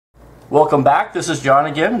Welcome back. This is John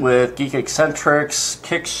again with Geek Eccentric's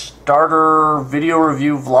Kickstarter video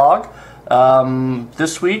review vlog.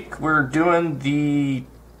 This week we're doing the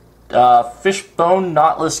Fishbone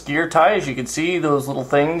knotless gear tie. As you can see, those little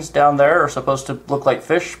things down there are supposed to look like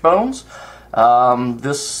fish bones.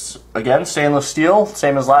 This, again, stainless steel,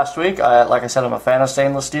 same as last week. Like I said, I'm a fan of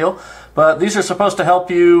stainless steel. But these are supposed to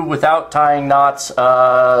help you without tying knots,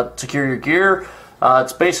 secure your gear.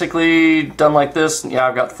 It's basically done like this. Yeah,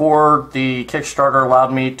 I've got four. The Kickstarter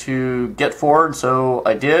allowed me to get four, so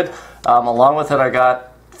I did. Along with it, I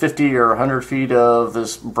got 50 or 100 feet of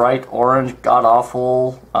this bright orange,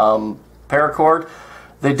 god-awful paracord.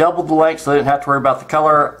 They doubled the length, so they didn't have to worry about the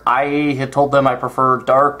color. I had told them I prefer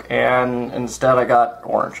dark, and instead I got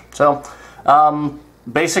orange. So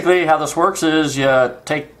basically how this works is you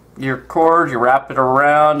take your cord, you wrap it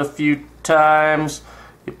around a few times,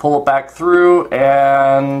 you pull it back through,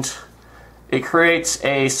 and it creates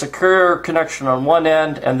a secure connection on one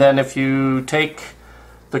end. And then if you take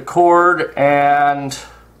the cord, and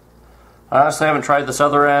I honestly haven't tried this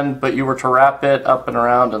other end, but you were to wrap it up and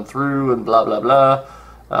around and through and blah blah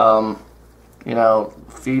blah, you know,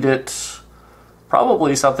 feed it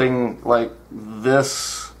probably something like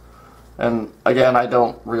this. And again, I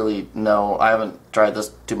don't really know. I haven't tried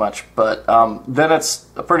this too much, but then it's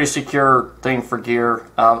a pretty secure thing for gear.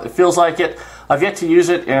 It feels like it. I've yet to use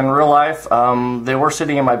it in real life. They were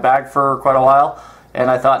sitting in my bag for quite a while,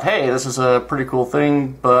 and I thought, hey, this is a pretty cool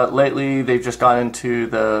thing, but lately they've just gone into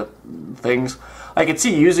the things. I could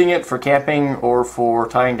see using it for camping or for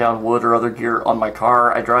tying down wood or other gear on my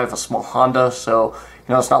car. I drive a small Honda, so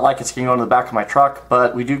you know, it's not like it's going to go in the back of my truck,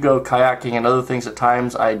 but we do go kayaking and other things at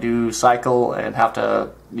times. I do cycle and have to,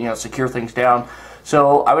 you know, secure things down.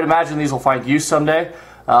 So I would imagine these will find use someday.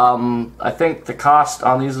 I think the cost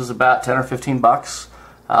on these is about 10 or 15 bucks.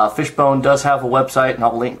 Fishbone does have a website, and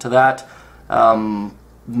I'll link to that.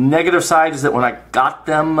 Negative side is that when I got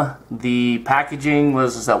them, the packaging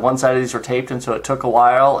was that one side of these were taped, and so it took a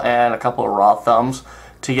while and a couple of raw thumbs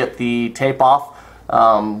to get the tape off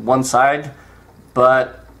one side.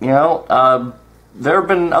 But, you know, there have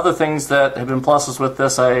been other things that have been pluses with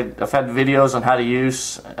this. I've had videos on how to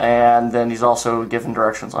use, and then he's also given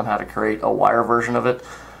directions on how to create a wire version of it.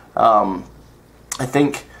 I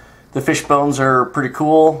think the fish bones are pretty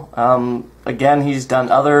cool. Again, he's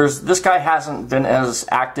done others. This guy hasn't been as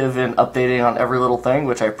active in updating on every little thing,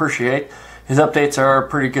 which I appreciate. His updates are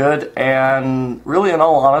pretty good, and really, in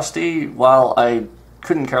all honesty, while I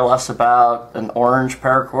couldn't care less about an orange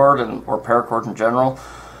paracord or paracord in general,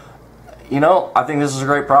 you know, I think this is a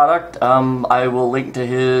great product. I will link to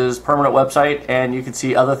his permanent website, and you can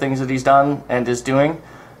see other things that he's done and is doing.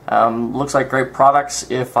 Looks like great products.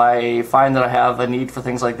 If I find that I have a need for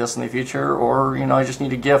things like this in the future, or you know, I just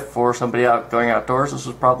need a gift for somebody out going outdoors, this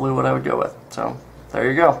is probably what I would go with. So there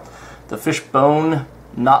you go, the Fishbone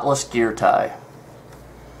knotless gear tie.